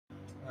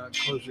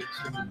closure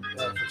for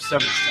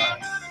severance time.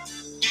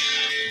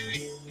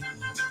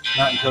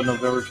 Not until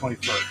November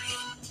 21st.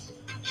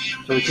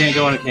 So we can't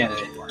go into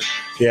Canada anymore.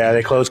 Yeah,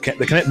 they closed.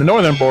 The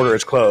northern border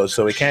is closed,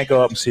 so we can't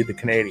go up and see the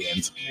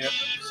Canadians. Yep,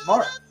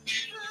 smart.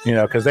 You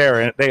know, because they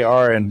are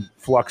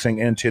fluxing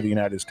into the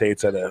United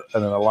States at an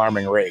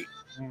alarming rate.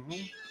 Mm-hmm.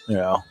 You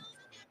know,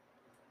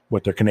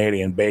 with their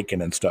Canadian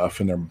bacon and stuff,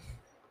 and their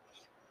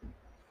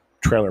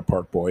trailer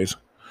park boys.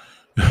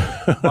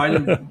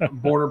 Biden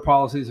border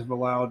policies have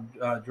allowed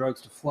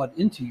drugs to flood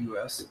into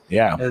U.S.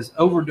 Yeah, as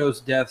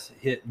overdose deaths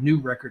hit new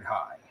record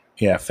high.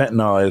 Yeah,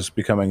 fentanyl is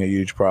becoming a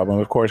huge problem,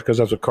 of course, because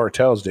that's what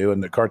cartels do,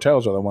 and the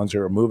cartels are the ones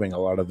who are moving a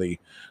lot of the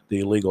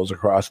illegals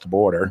across the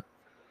border.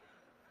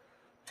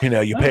 You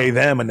know, you pay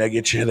them, and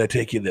they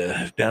take you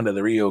down to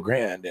the Rio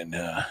Grande and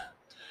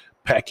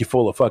pack you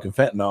full of fucking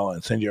fentanyl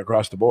and send you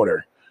across the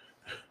border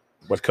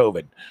with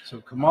COVID.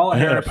 So Kamala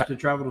Harris to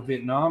travel to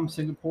Vietnam,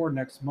 Singapore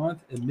next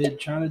month amid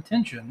China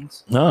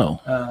tensions.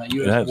 No,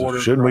 U.S. border.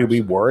 Shouldn't we be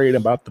worried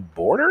about the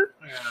border?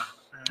 Yeah.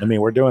 I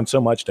mean, we're doing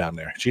so much down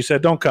there. She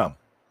said, "Don't come,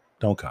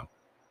 don't come."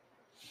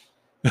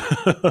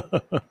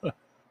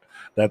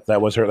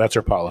 That's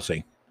her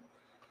policy.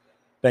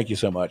 Thank you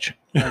so much.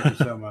 Thank you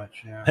so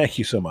much. Yeah. Thank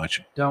you so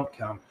much. Don't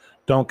come.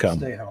 Don't come.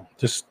 Stay home.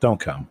 Just don't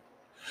come.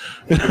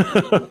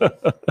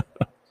 The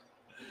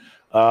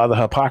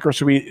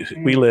hypocrisy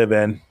we live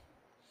in.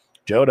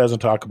 Joe doesn't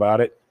talk about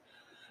it,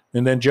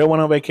 and then Joe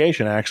went on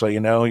vacation. Actually,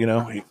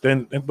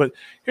 but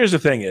here's the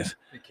thing: is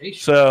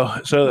vacation.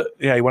 So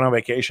yeah, he went on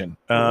vacation.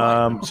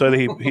 So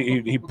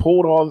he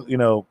pulled all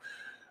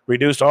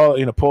reduced all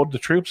pulled the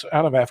troops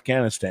out of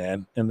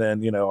Afghanistan, and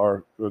then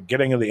are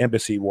getting the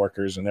embassy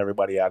workers and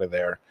everybody out of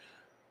there,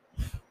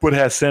 but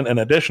has sent an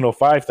additional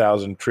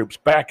 5,000 troops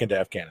back into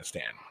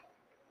Afghanistan.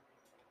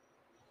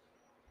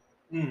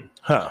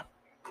 Huh?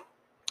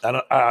 I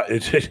don't.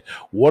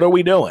 What are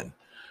we doing?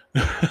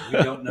 We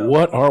don't know.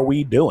 What are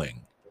we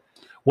doing?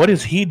 What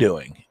is he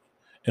doing?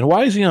 And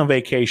why is he on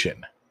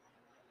vacation?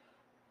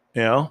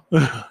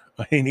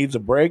 He needs a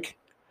break.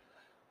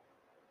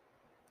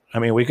 I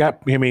mean,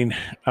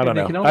 I don't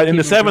know. In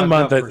the 7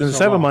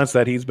 months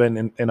that he's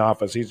been in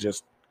office, he's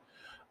just,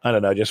 I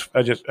don't know.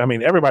 I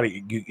mean,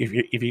 everybody,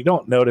 if you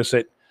don't notice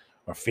it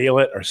or feel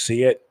it or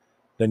see it,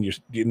 then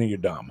you're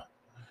dumb.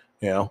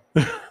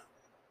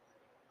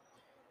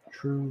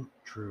 True.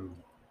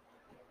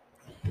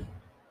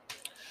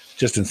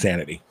 Just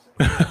insanity.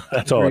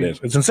 That's all it is.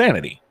 It's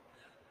insanity.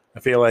 I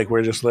feel like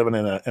we're just living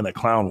in a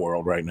clown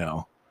world right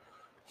now.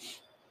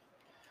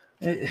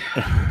 Yeah,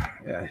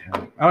 I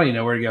don't even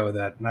know where to go with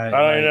that.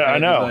 I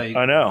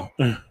know.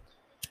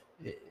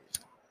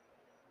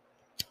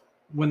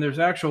 When there's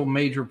actual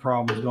major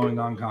problems going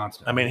on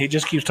constantly. I mean, he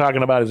just keeps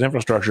talking about his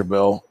infrastructure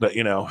bill that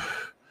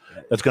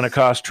that's going to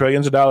cost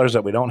trillions of dollars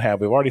that we don't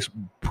have. We've already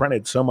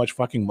printed so much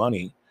fucking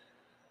money.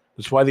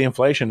 That's why the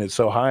inflation is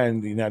so high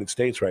in the United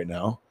States right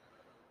now.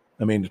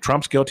 I mean,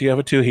 Trump's guilty of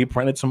it too. He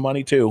printed some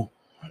money too.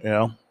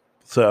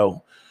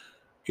 So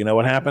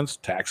what happens?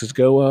 Taxes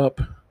go up.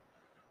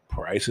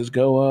 Prices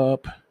go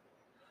up.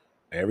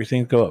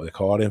 Everything go up. They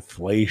call it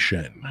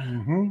inflation.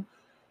 Mm-hmm.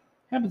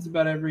 Happens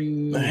about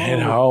every.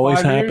 It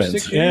always happens.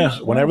 6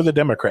 years. Whenever the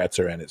Democrats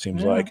are in, it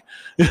seems like.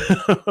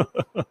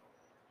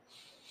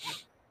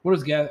 What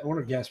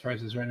are gas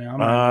prices right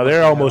now?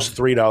 They're almost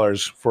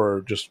 $3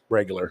 for just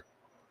regular.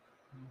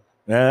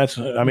 That's.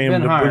 I mean,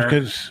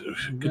 because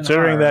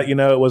considering that it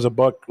was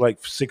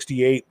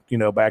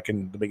 $1.68, back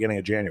in the beginning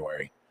of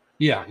January.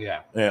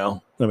 Yeah.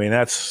 I mean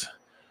that's.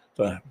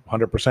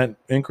 100%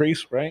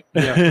 increase, right?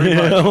 Yeah, pretty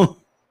much. I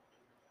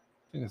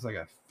think it's like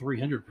a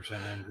 300%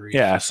 increase.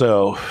 Yeah,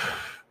 so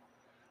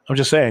I'm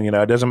just saying, it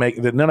doesn't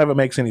none of it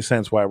makes any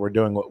sense why we're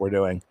doing what we're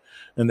doing,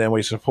 and then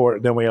we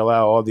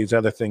allow all these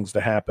other things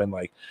to happen,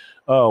 like,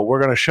 oh, we're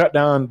going to shut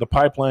down the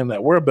pipeline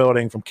that we're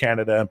building from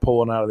Canada and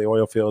pulling out of the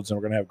oil fields, and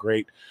we're going to have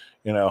great,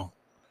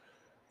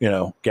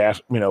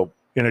 gas,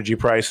 energy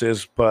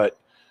prices, but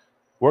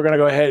we're going to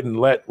go ahead and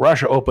let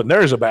Russia open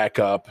theirs back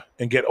up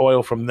and get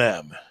oil from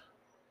them.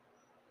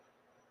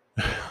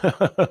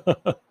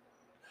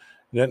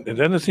 Then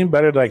doesn't it seem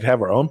better to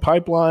have our own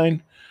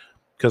pipeline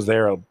because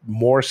they're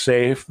more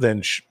safe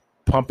than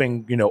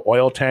pumping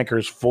oil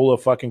tankers full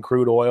of fucking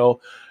crude oil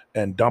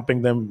and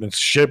dumping them and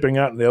shipping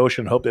out in the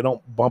ocean, hope they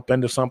don't bump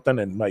into something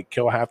and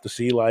kill half the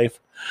sea life.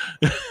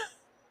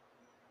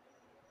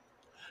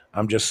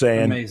 I'm just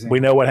saying. Amazing. We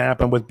know what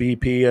happened with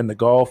BP in the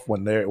Gulf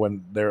when their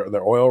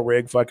oil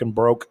rig fucking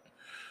broke.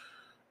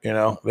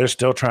 They're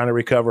still trying to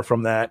recover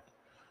from that.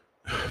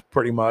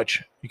 Pretty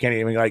much, you can't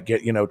even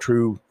get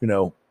true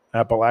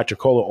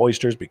Apalachicola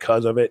oysters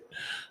because of it,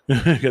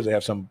 because they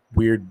have some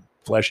weird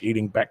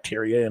flesh-eating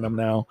bacteria in them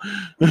now.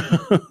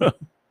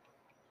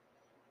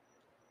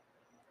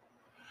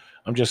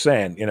 I'm just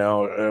saying,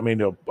 I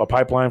mean, a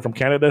pipeline from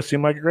Canada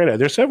seemed like a great idea.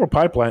 There's several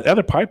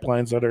other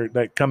pipelines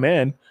that come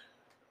in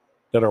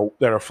that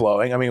are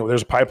flowing. I mean,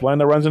 there's a pipeline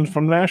that runs in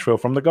from Nashville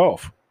from the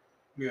Gulf.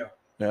 Yeah.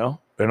 It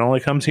only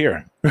comes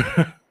here.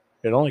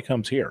 It only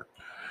comes here.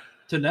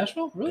 To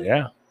Nashville? Really?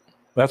 Yeah.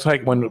 That's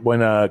like when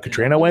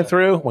Katrina went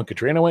through. When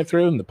Katrina went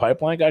through, and the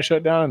pipeline got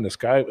shut down, and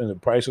the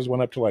prices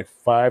went up to like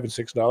 $5 and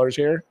 $6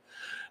 here.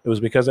 It was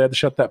because they had to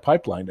shut that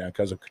pipeline down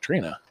because of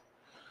Katrina,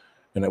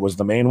 and it was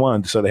the main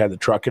one, so they had to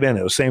truck it in.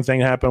 It was the same thing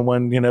happened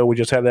when we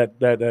just had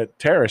that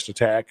terrorist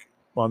attack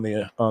on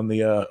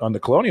the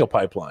Colonial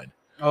Pipeline.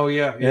 Oh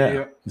yeah.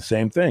 The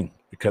same thing,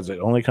 because it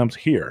only comes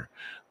here.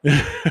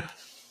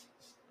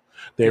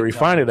 They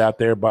refine it out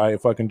there by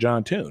fucking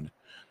John Toon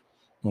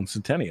on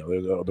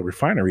Centennial. The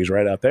refinery's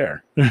right out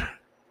there.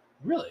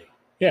 Really?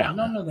 Yeah. I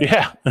don't know that.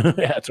 Yeah.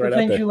 Yeah, it's right The out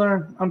things there. you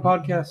learn on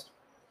podcast.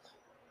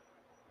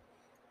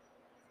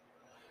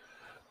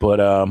 But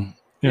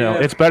Yeah.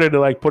 it's better to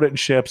like put it in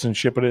ships and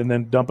ship it and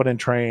then dump it in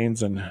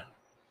trains and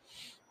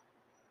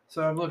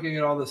So I'm looking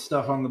at all this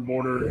stuff on the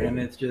border, and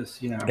it's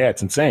just yeah,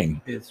 it's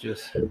insane. it's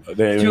just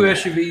They- two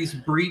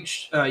SUVs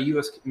breached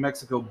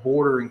U.S.-Mexico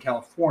border in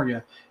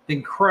California,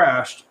 then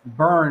crashed,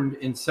 burned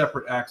in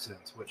separate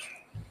accidents, which,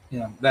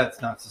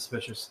 that's not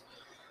suspicious.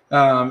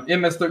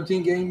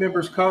 MS-13 gang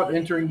members caught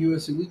entering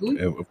U.S. illegally.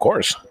 Of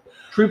course.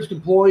 Troops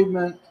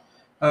deployment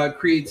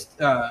creates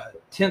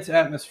tense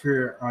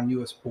atmosphere on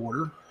U.S.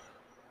 border.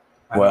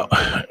 Well,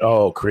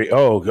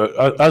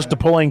 us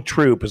deploying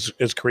troop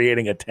is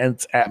creating a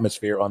tense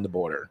atmosphere on the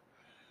border.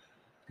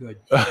 Good.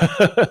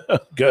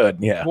 Good,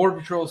 yeah. Border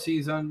Patrol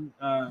sees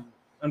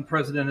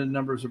unprecedented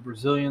numbers of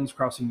Brazilians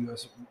crossing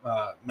U.S.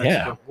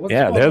 Mexico. What's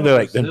Yeah, going they're on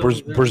like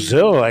with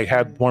Brazil like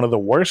had one of the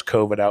worst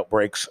COVID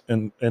outbreaks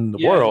in the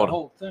world. The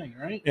whole thing,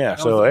 right? Yeah,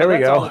 so there we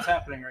that's go. all that's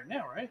happening right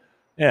now, right?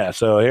 Yeah,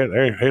 so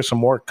here's some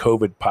more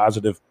COVID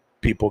positive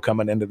people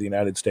coming into the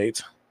United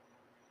States.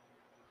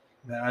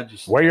 Man, I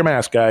just Wear your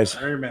mask, guys.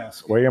 wear your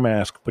mask. Wear your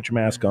mask. Put your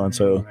mask on Wear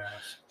so your mask.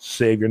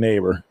 save your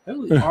neighbor.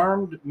 Heavily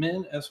armed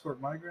men escort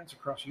migrants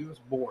across U.S.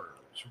 border.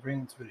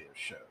 Surveillance video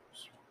shows.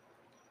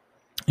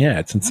 Yeah,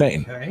 it's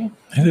insane. Okay,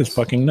 It is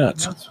fucking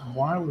nuts.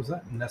 why was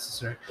that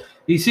necessary?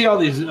 You see all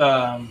these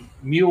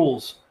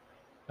mules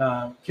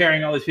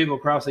carrying all these people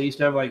across. They used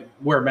to have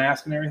wear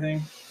masks and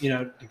everything,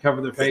 to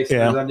cover their face.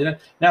 Yeah.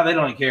 Now they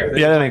don't even care.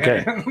 Yeah, they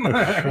don't care.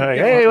 Like,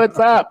 hey, what's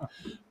up?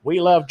 We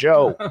love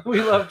Joe.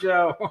 We love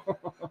Joe.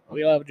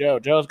 We love Joe.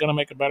 Joe's gonna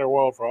make a better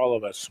world for all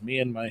of us. Me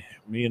and my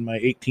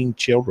 18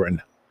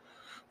 children.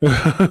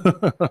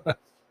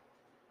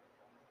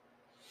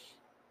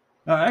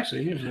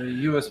 Actually, here's the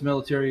U.S.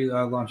 military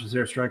launches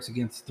airstrikes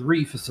against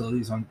 3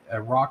 facilities on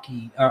Iraq,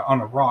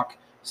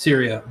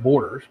 Syria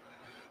borders.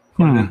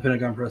 The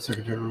Pentagon press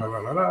secretary.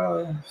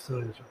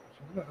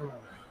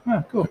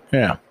 Cool.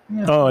 Yeah.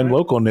 Oh, in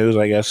local news,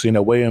 I guess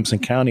Williamson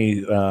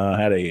County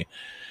had a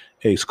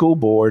school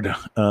board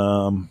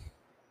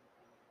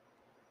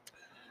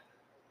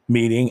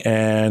meeting,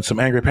 and some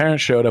angry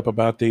parents showed up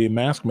about the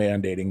mask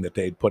mandating that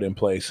they'd put in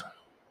place.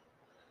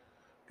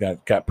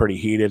 Got pretty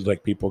heated,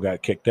 like people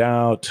got kicked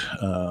out.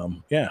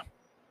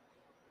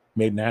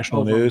 Made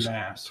national news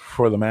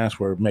for the masks.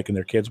 We're making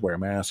their kids wear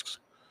masks.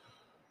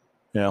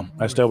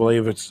 I still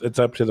believe it's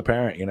up to the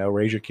parent.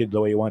 Raise your kid the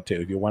way you want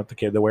to. If you want the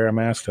kid to wear a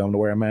mask, tell them to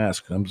wear a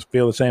mask. I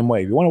feel the same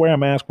way. If you want to wear a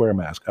mask, wear a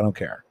mask. I don't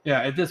care.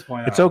 Yeah, at this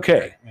point, It's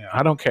okay. Yeah.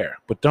 I don't care.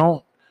 But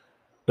don't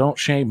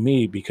shame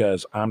me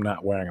because I'm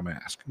not wearing a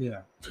mask.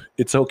 Yeah.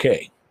 It's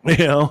okay.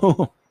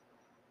 I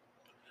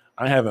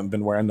haven't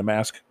been wearing the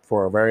mask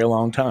for a very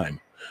long time.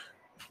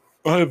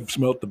 I've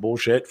smelt the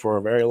bullshit for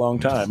a very long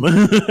time.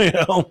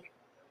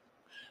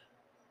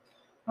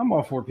 I'm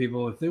all for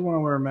people if they want to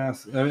wear a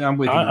mask. I'm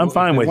with you. I'm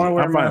fine with you. Want to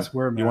wear I'm a fine. mask?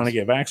 Wear a mask. You want to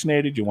get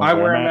vaccinated? You want I to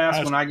wear a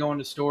mask when I go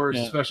into stores,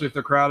 Yeah. especially if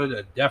they're crowded.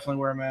 I definitely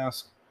wear a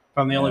mask. If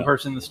I'm the only Yeah.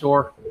 person in the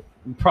store,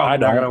 I'm probably I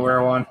not don't. going to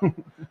wear one.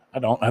 I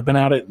don't. I've been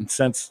at it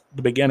since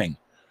the beginning.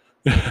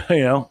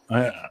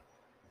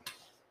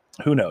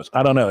 Who knows?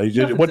 I don't know.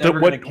 What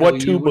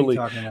to believe?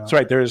 That's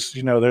right. There's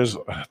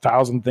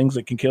 1,000 things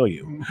that can kill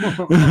you.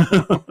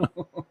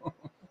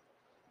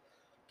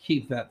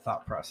 Keep that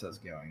thought process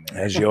going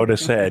there. As Yoda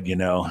said,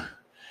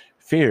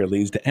 fear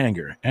leads to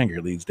anger.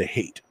 Anger leads to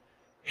hate.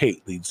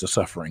 Hate leads to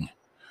suffering.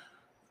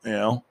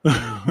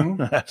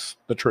 Mhm. That's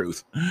the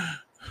truth.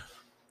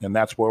 And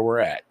that's where we're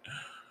at.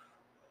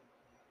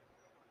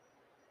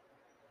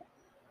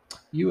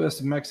 U.S.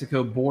 and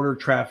Mexico border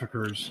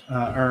traffickers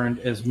earned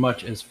as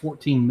much as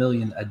 $14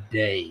 million a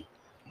day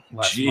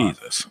last month.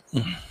 Jesus.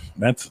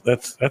 That's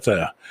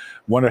a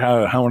wonder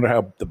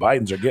how the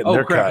Bidens are getting Oh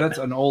their crap! cut. That's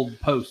an old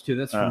post too.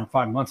 That's from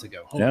 5 months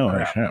ago. Holy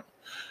crap.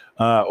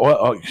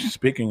 Yeah.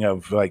 Speaking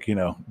of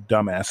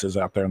dumbasses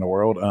out there in the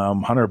world,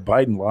 Hunter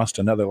Biden lost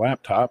another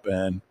laptop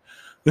and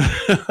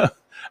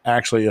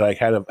actually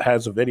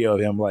has a video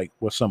of him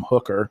with some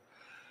hooker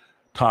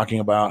talking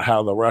about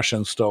how the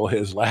Russians stole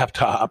his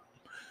laptop.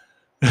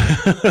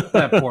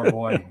 That poor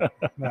boy.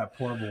 That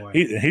poor boy.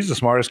 He's the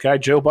smartest guy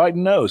Joe Biden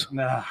knows.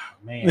 Nah,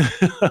 man.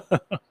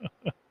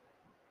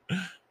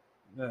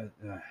 I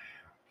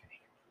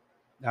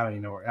don't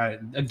even know where.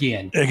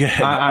 Again,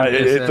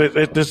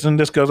 If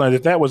this goes on,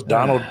 if that was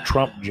Donald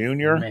Trump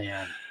Jr.,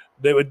 man,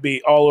 they would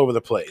be all over the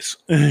place.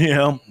 They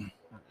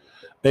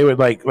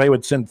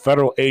would send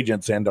federal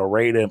agents in to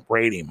raid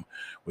him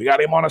We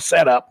got him on a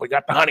setup. We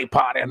got the honey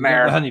pot in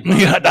there. We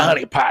got the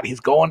honey pot. He's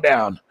going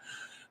down.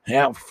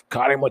 Yeah,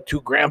 caught him with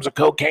 2 grams of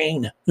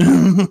cocaine.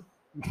 We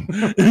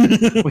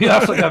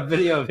also got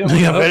video of him.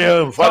 We got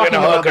video of him fucking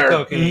a hooker.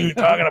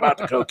 Talking about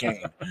the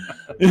cocaine.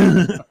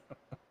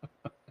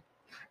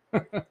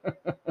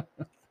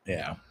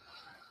 Yeah.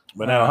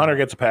 But now Hunter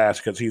gets a pass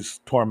because he's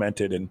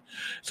tormented. And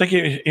it's like,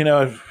 you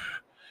know, if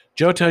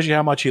Joe tells you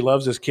how much he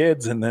loves his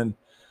kids, and then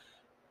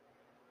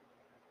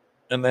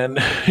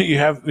you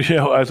have, you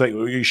know, I was like,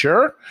 were you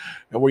sure?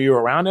 Were you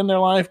around in their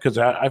life? Because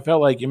I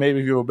felt like maybe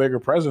if you were a bigger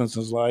presence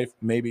in his life,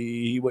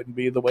 maybe he wouldn't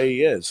be the way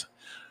he is.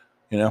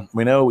 You know,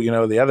 we know, you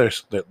know, the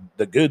others, the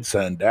good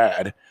son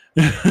died.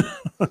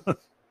 The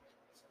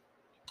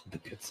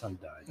good son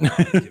died. No,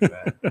 too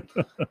bad.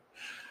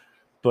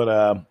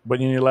 But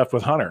then you're left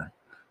with Hunter.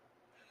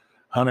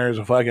 Hunter is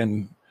a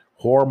fucking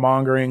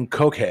whoremongering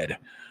cokehead.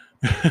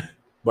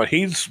 But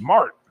he's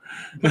smart.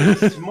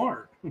 He's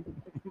smart.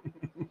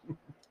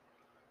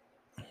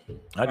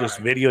 I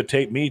just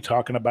videotaped me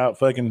talking about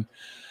fucking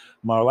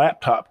my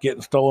laptop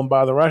getting stolen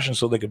by the Russians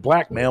so they could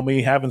blackmail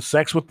me having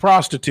sex with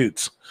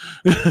prostitutes.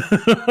 There's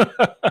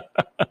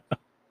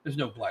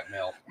no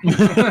blackmail.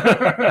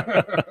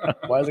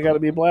 Why's it got to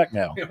be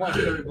blackmail?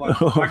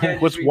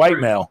 What's white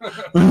mail?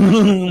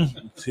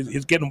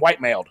 He's getting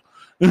white mailed.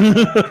 All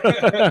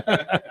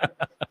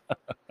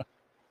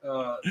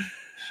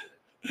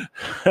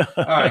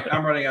right,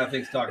 I'm running out of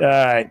things to talk All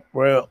about. right,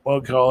 well,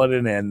 we'll call it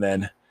an end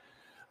then.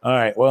 All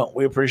right, well,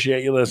 we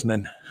appreciate you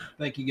listening.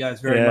 Thank you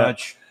guys very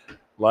much.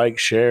 Like,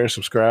 share,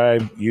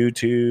 subscribe,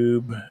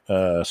 YouTube,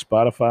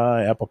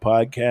 Spotify, Apple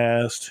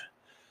Podcast,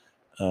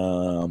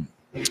 and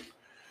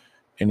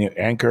your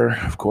Anchor,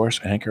 of course.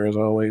 Anchor as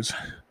always.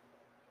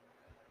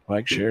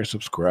 Like, share,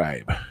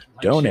 subscribe.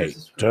 Donate.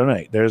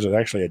 There's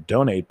actually a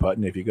donate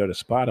button. If you go to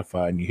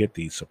Spotify and you hit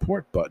the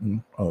support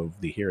button of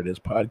the Here It Is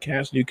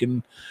podcast, you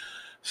can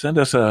send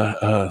us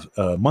a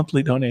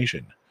monthly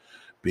donation,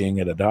 being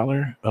at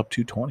 $1 up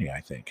to $20, I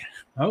think.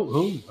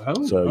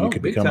 So you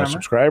can become a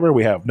subscriber.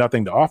 We have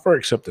nothing to offer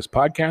except this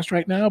podcast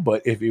right now.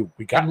 But if we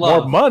got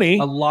more money,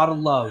 a lot of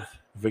love.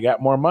 If we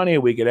got more money,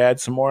 we could add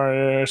some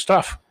more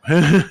stuff.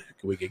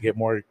 We could get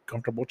more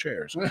comfortable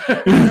chairs. What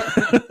are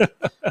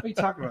you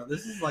talking about?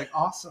 This is like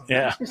awesome.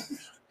 Yeah.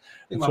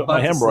 That's what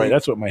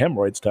my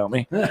hemorrhoids tell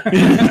me.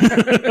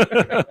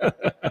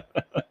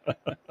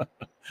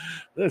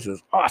 This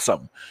is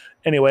awesome.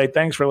 Anyway,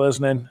 thanks for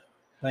listening.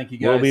 Thank you,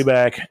 guys. We'll be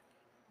back.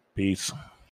 Peace.